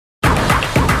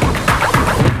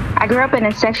I grew up in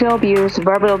a sexual abuse,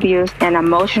 verbal abuse, and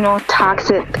emotional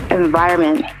toxic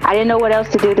environment. I didn't know what else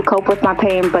to do to cope with my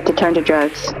pain but to turn to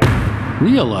drugs.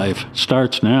 Real life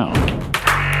starts now.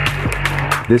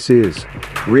 This is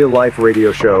Real Life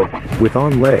Radio Show with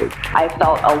Lay. I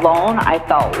felt alone. I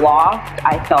felt lost.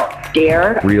 I felt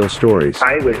scared. Real stories.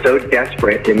 I was so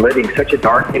desperate in living such a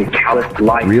dark and callous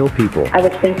life. Real people. I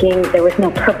was thinking there was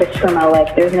no purpose for my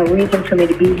life. There was no reason for me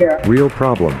to be here. Real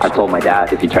problems. I told my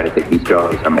dad, if you try to take these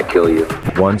drugs, I'm going to kill you.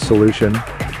 One solution.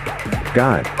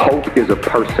 God. Hope is a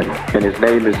person, and his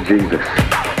name is Jesus.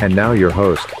 And now your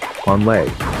host, Lay.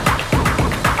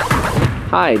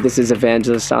 Hi, this is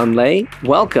Evangelist Anh.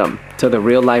 Welcome to the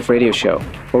Real Life Radio Show,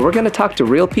 where we're going to talk to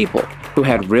real people who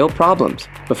had real problems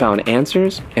but found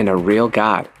answers in a real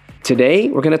God. Today,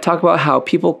 we're going to talk about how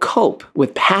people cope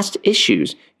with past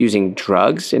issues using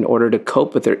drugs in order to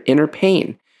cope with their inner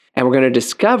pain. And we're going to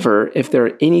discover if there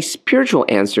are any spiritual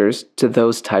answers to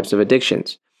those types of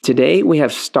addictions. Today, we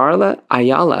have Starla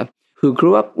Ayala, who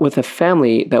grew up with a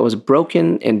family that was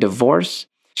broken in divorce.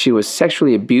 She was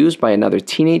sexually abused by another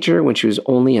teenager when she was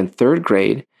only in third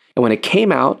grade. And when it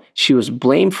came out, she was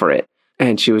blamed for it.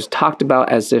 And she was talked about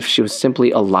as if she was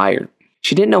simply a liar.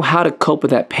 She didn't know how to cope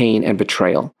with that pain and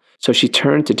betrayal. So she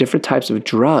turned to different types of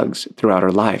drugs throughout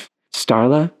her life.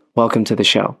 Starla, welcome to the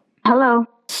show. Hello.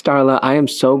 Starla, I am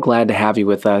so glad to have you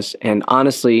with us. And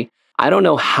honestly, I don't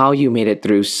know how you made it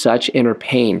through such inner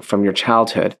pain from your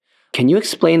childhood. Can you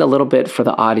explain a little bit for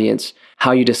the audience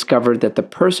how you discovered that the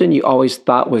person you always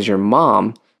thought was your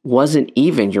mom wasn't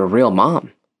even your real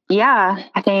mom? Yeah,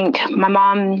 I think my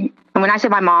mom, and when I say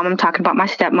my mom, I'm talking about my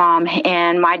stepmom,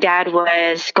 and my dad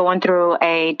was going through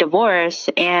a divorce,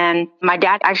 and my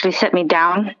dad actually set me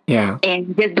down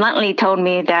and just bluntly told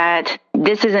me that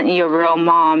this isn't your real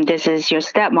mom, this is your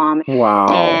stepmom. Wow.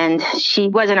 And she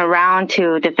wasn't around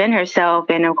to defend herself.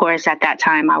 And of course, at that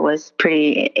time, I was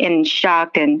pretty in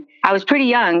shock, and I was pretty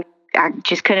young. I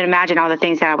just couldn't imagine all the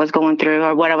things that I was going through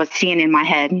or what I was seeing in my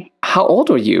head. How old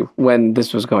were you when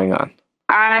this was going on?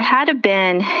 I had to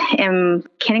been in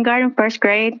kindergarten, first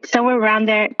grade, somewhere around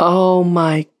there. Oh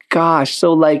my gosh.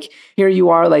 So like here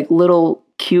you are, like little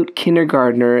cute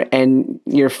kindergartner, and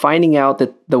you're finding out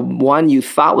that the one you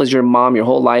thought was your mom your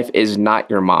whole life is not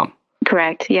your mom.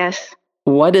 Correct. Yes.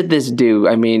 What did this do,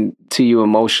 to you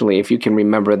emotionally, if you can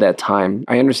remember that time?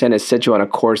 I understand it set you on a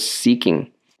course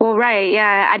seeking. Well, right.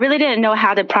 Yeah. I really didn't know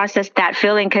how to process that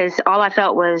feeling because all I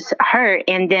felt was hurt.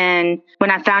 And then when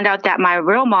I found out that my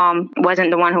real mom wasn't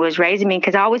the one who was raising me,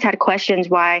 because I always had questions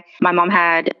why my mom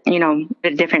had, a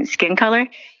different skin color.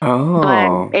 Oh.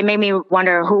 But it made me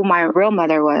wonder who my real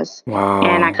mother was. Wow.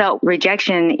 And I felt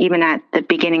rejection even at the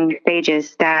beginning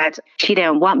stages that she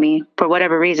didn't want me for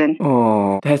whatever reason.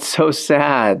 Oh, that's so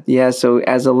sad. Yeah. So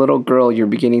as a little girl, you're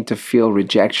beginning to feel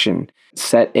rejection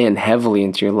set in heavily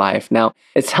into your life. Now,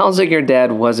 it sounds like your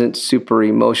dad wasn't super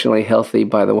emotionally healthy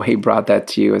by the way he brought that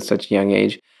to you at such a young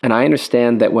age. And I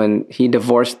understand that when he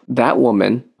divorced that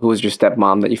woman, who was your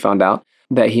stepmom that you found out,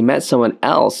 that he met someone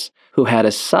else who had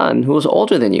a son who was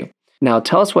older than you. Now,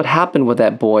 tell us what happened with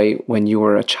that boy when you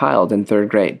were a child in third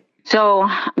grade. So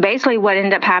basically what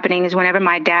ended up happening is whenever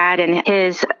my dad and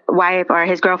his wife or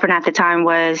his girlfriend at the time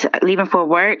was leaving for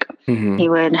work, he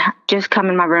would just come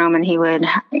in my room and he would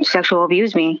sexually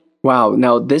abuse me. Wow.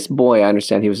 Now, this boy, I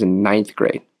understand he was in ninth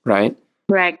grade, right?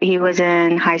 Correct. He was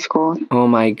in high school. Oh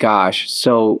my gosh.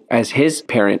 So as his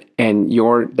parent and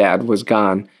your dad was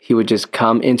gone, he would just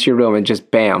come into your room and just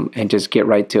bam, and just get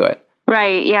right to it.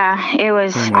 Right. Yeah. It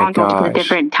was on multiple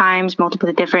different times,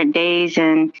 multiple different days.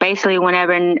 And basically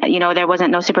whenever, there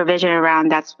wasn't no supervision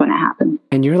around, that's when it happened.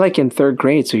 And you're like in third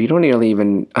grade, so you don't really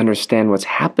even understand what's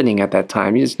happening at that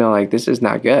time. You just know like, this is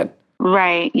not good.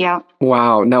 Right. Yeah.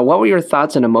 Wow. Now, what were your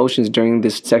thoughts and emotions during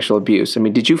this sexual abuse?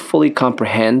 Did you fully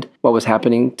comprehend what was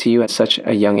happening to you at such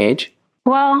a young age?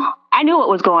 Well, I knew what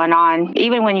was going on.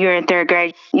 Even when you're in third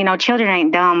grade, children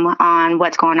ain't dumb on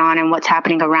what's going on and what's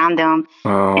happening around them.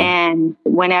 Oh. And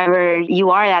whenever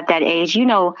you are at that age, you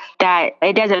know that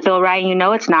it doesn't feel right. You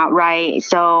know it's not right.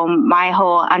 So my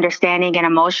whole understanding and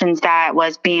emotions that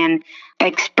was being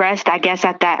expressed, I guess,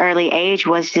 at that early age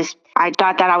was just, I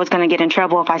thought that I was going to get in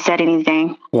trouble if I said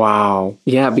anything. Wow.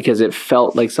 Yeah, because it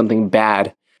felt like something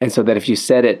bad. And so that if you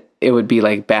said it, it would be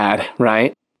like bad,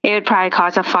 right? It would probably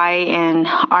cause a fight and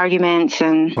arguments.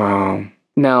 And wow.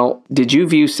 Now, did you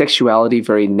view sexuality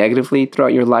very negatively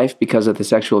throughout your life because of the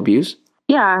sexual abuse?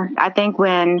 Yeah, I think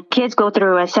when kids go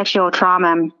through a sexual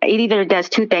trauma, it either does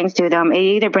two things to them. It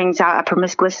either brings out a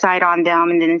promiscuous side on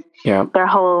them, and then their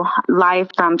whole life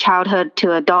from childhood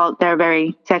to adult, they're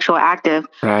very sexual active.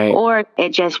 Right. Or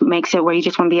it just makes it where you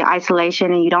just want to be in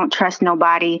isolation and you don't trust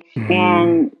nobody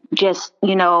and just,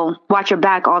 watch your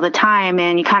back all the time,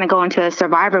 and you kind of go into a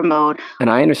survivor mode. And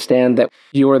I understand that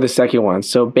you were the second one.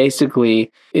 So basically,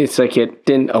 it's like it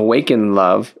didn't awaken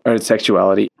love or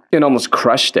sexuality. It almost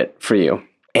crushed it for you.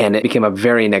 And it became a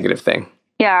very negative thing.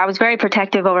 Yeah, I was very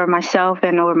protective over myself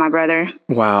and over my brother.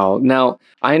 Wow. Now,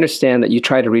 I understand that you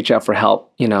tried to reach out for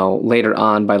help, later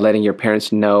on by letting your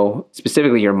parents know,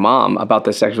 specifically your mom, about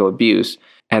the sexual abuse.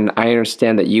 And I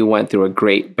understand that you went through a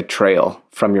great betrayal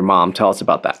from your mom. Tell us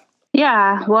about that.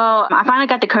 Yeah, well, I finally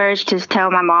got the courage to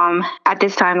tell my mom. At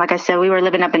this time, like I said, we were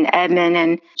living up in Edmond,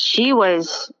 and she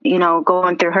was,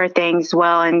 going through her things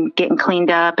well and getting cleaned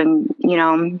up and,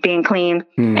 being clean.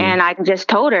 And I just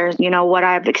told her, what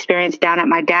I've experienced down at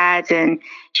my dad's, and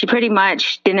she pretty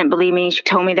much didn't believe me. She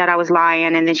told me that I was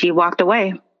lying, and then she walked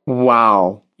away.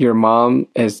 Wow. Your mom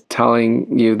is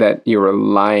telling you that you were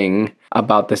lying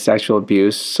about the sexual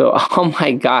abuse. So, oh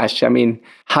my gosh. I mean,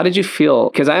 how did you feel?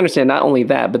 Because I understand not only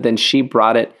that, but then she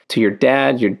brought it to your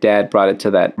dad. Your dad brought it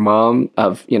to that mom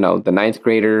of, the ninth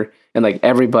grader. And like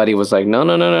everybody was like,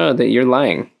 no, that you're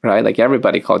lying, right? Like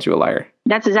everybody called you a liar.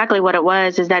 That's exactly what it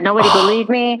was, is that nobody believed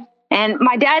me. And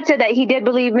my dad said that he did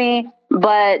believe me,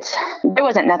 but there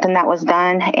wasn't nothing that was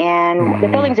done. And the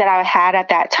feelings that I had at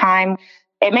that time,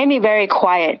 it made me very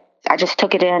quiet. I just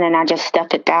took it in and I just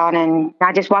stuffed it down and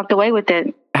I just walked away with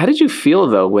it. How did you feel,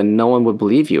 though, when no one would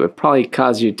believe you? It probably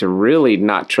caused you to really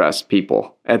not trust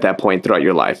people at that point throughout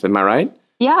your life. Am I right?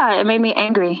 Yeah, it made me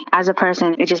angry as a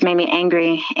person. It just made me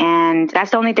angry. And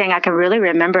that's the only thing I can really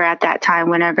remember at that time,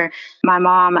 whenever my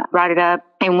mom brought it up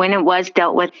and when it was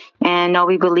dealt with and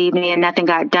nobody believed me and nothing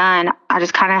got done. I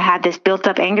just kind of had this built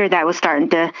up anger that was starting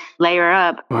to layer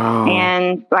up. Wow.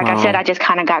 And like I said, I just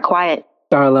kind of got quiet.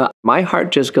 Starla, my heart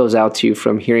just goes out to you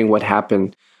from hearing what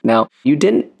happened. Now, you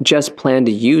didn't just plan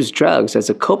to use drugs as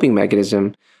a coping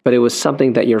mechanism, but it was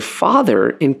something that your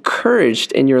father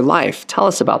encouraged in your life. Tell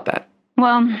us about that.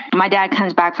 Well, my dad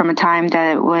comes back from a time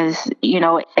that it was,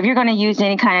 if you're going to use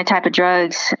any kind of type of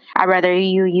drugs, I'd rather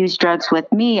you use drugs with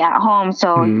me at home.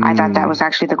 So I thought that was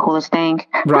actually the coolest thing.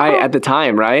 Right, at the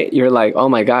time, right? You're like, oh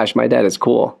my gosh, my dad is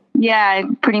cool. Yeah,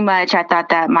 pretty much. I thought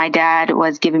that my dad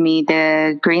was giving me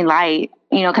the green light,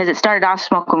 because it started off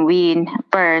smoking weed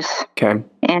first. Okay.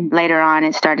 And later on,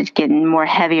 it started getting more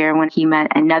heavier when he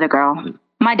met another girl.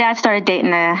 My dad started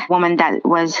dating a woman that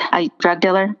was a drug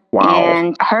dealer. Wow.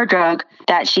 And her drug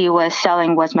that she was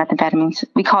selling was methamphetamines.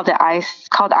 We called it ice. It's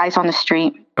called ice on the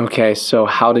street. Okay, so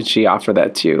how did she offer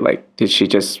that to you? Like, did she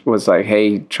just was like,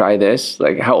 hey, try this?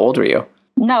 Like, how old were you?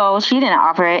 No, she didn't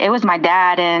offer it. It was my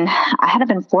dad, and I had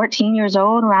been 14 years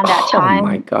old around that time. Oh,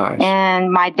 my gosh.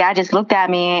 And my dad just looked at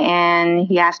me, and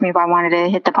he asked me if I wanted to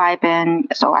hit the pipe, and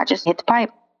so I just hit the pipe.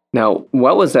 Now,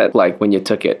 what was that like when you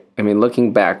took it? I mean,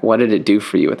 looking back, what did it do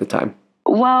for you at the time?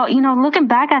 Well, looking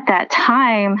back at that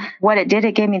time, what it did,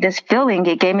 it gave me this feeling.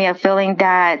 It gave me a feeling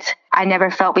that I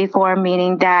never felt before,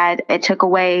 meaning that it took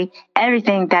away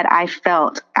everything that I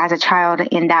felt as a child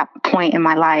in that point in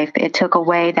my life. It took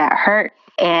away that hurt.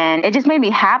 And it just made me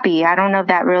happy. I don't know if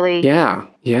that really... Yeah.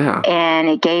 And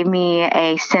it gave me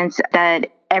a sense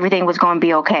that everything was going to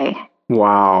be okay.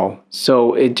 Wow.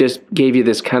 So it just gave you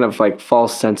this kind of like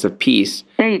false sense of peace.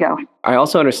 There you go. I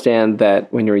also understand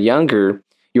that when you were younger,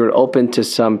 you were open to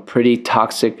some pretty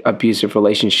toxic, abusive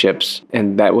relationships.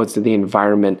 And that was the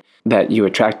environment that you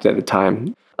attracted at the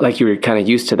time. Like you were kind of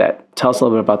used to that. Tell us a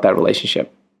little bit about that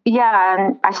relationship. Yeah,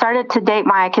 and I started to date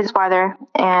my kid's father.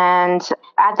 And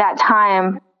at that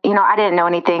time, I didn't know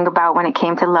anything about when it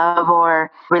came to love or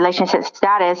relationship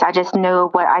status. I just knew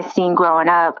what I seen growing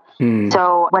up.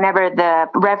 So whenever the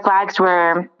red flags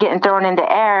were getting thrown in the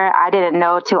air, I didn't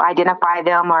know to identify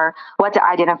them or what to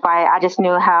identify. I just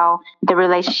knew how the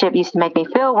relationship used to make me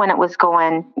feel when it was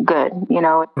going good,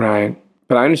 Right.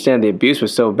 But I understand the abuse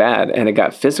was so bad and it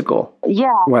got physical.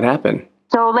 Yeah. What happened?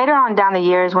 So later on down the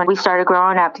years when we started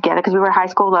growing up together, because we were high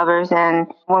school lovers, and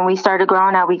when we started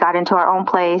growing up, we got into our own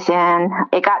place, and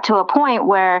it got to a point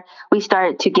where we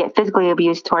started to get physically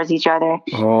abused towards each other.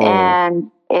 Oh.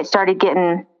 And it started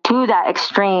getting to that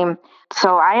extreme.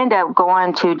 So I ended up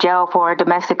going to jail for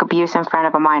domestic abuse in front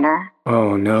of a minor.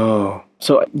 Oh, no.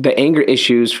 So the anger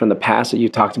issues from the past that you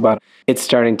talked about, it's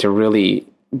starting to really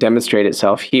demonstrate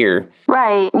itself here.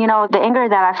 Right. The anger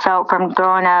that I felt from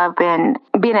growing up and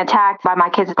being attacked by my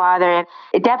kid's father,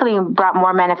 it definitely brought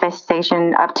more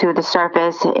manifestation up to the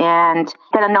surface. And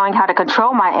instead of knowing how to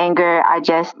control my anger, I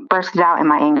just bursted out in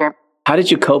my anger. How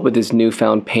did you cope with this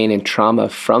newfound pain and trauma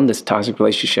from this toxic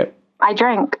relationship? I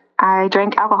drank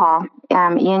alcohol.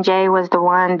 E&J was the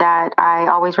one that I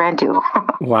always ran to.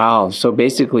 Wow. So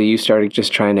basically you started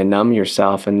just trying to numb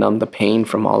yourself and numb the pain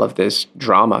from all of this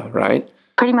drama, right?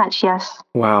 Pretty much, yes.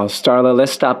 Wow. Starla,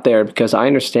 let's stop there because I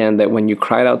understand that when you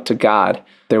cried out to God,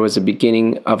 there was a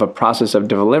beginning of a process of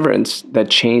deliverance that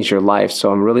changed your life.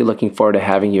 So I'm really looking forward to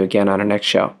having you again on our next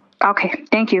show. Okay.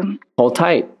 Thank you. Hold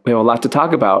tight. We have a lot to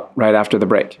talk about right after the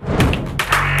break.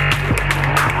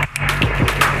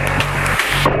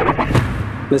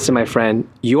 Listen, my friend,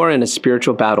 you are in a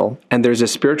spiritual battle, and there's a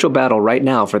spiritual battle right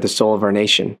now for the soul of our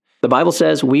nation. The Bible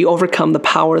says we overcome the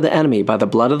power of the enemy by the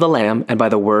blood of the Lamb and by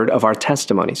the word of our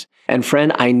testimonies. And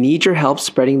friend, I need your help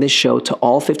spreading this show to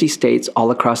all 50 states all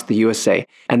across the USA,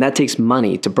 and that takes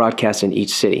money to broadcast in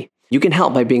each city. You can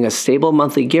help by being a stable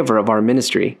monthly giver of our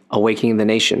ministry, Awakening the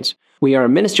Nations. We are a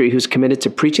ministry who's committed to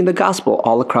preaching the gospel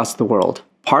all across the world.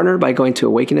 Partner by going to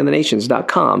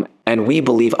awakeningthenations.com, and we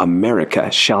believe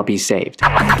America shall be saved.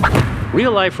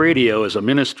 Real Life Radio is a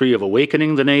ministry of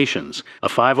Awakening the Nations, a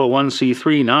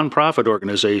 501c3 nonprofit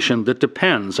organization that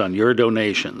depends on your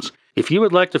donations. If you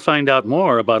would like to find out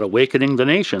more about Awakening the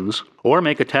Nations or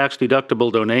make a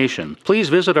tax-deductible donation, please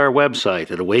visit our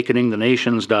website at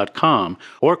awakeningthenations.com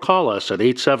or call us at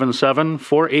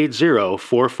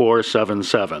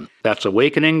 877-480-4477. That's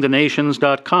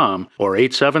awakeningthenations.com or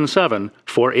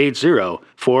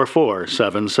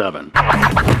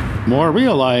 877-480-4477. More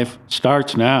Real Life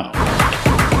starts now.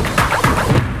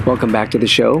 Welcome back to the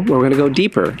show, where we're going to go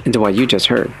deeper into what you just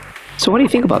heard. So what do you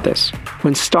think about this?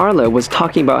 When Starla was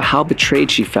talking about how betrayed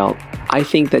she felt, I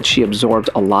think that she absorbed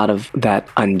a lot of that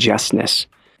unjustness.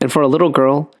 And for a little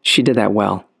girl, she did that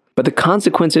well. But the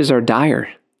consequences are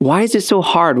dire. Why is it so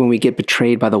hard when we get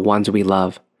betrayed by the ones we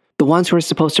love? The ones who are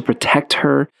supposed to protect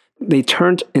her, they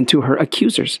turned into her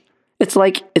accusers. It's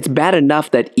like it's bad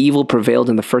enough that evil prevailed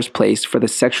in the first place for the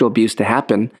sexual abuse to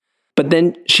happen, but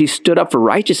then she stood up for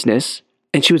righteousness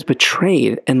and she was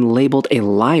betrayed and labeled a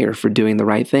liar for doing the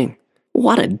right thing.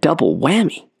 What a double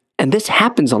whammy. And this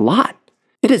happens a lot.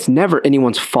 It is never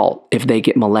anyone's fault if they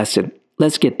get molested.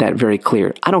 Let's get that very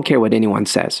clear. I don't care what anyone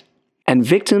says. And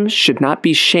victims should not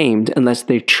be shamed unless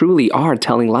they truly are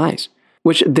telling lies,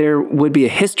 which there would be a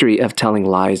history of telling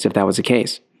lies if that was the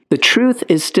case. The truth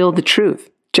is still the truth.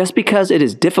 Just because it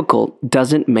is difficult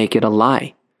doesn't make it a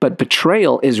lie. But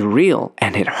betrayal is real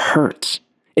and it hurts.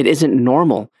 It isn't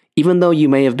normal. Even though you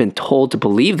may have been told to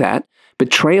believe that,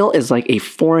 betrayal is like a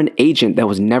foreign agent that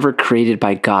was never created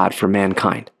by God for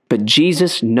mankind. But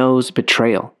Jesus knows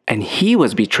betrayal, and he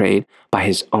was betrayed by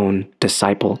his own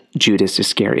disciple, Judas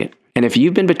Iscariot. And if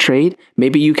you've been betrayed,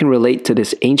 maybe you can relate to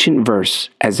this ancient verse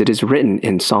as it is written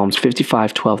in Psalms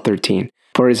 55:12-13.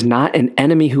 For it is not an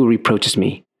enemy who reproaches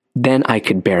me, then I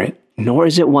could bear it. Nor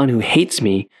is it one who hates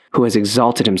me, who has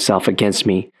exalted himself against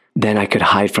me, then I could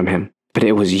hide from him. But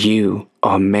it was you,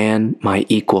 O man, my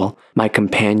equal, my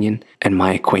companion, and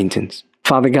my acquaintance.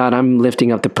 Father God, I'm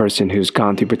lifting up the person who's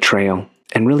gone through betrayal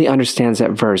and really understands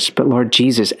that verse. But Lord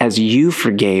Jesus, as you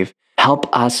forgave, help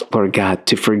us, Lord God,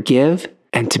 to forgive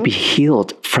and to be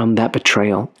healed from that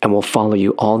betrayal. And we'll follow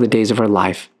you all the days of our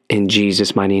life in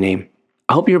Jesus' mighty name.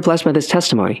 I hope you're blessed by this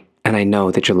testimony, and I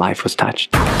know that your life was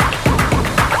touched.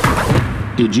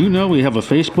 Did you know we have a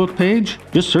Facebook page?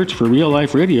 Just search for Real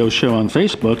Life Radio Show on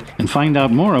Facebook and find out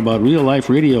more about Real Life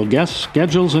Radio guests,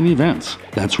 schedules, and events.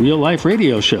 That's Real Life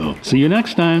Radio Show. See you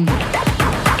next time.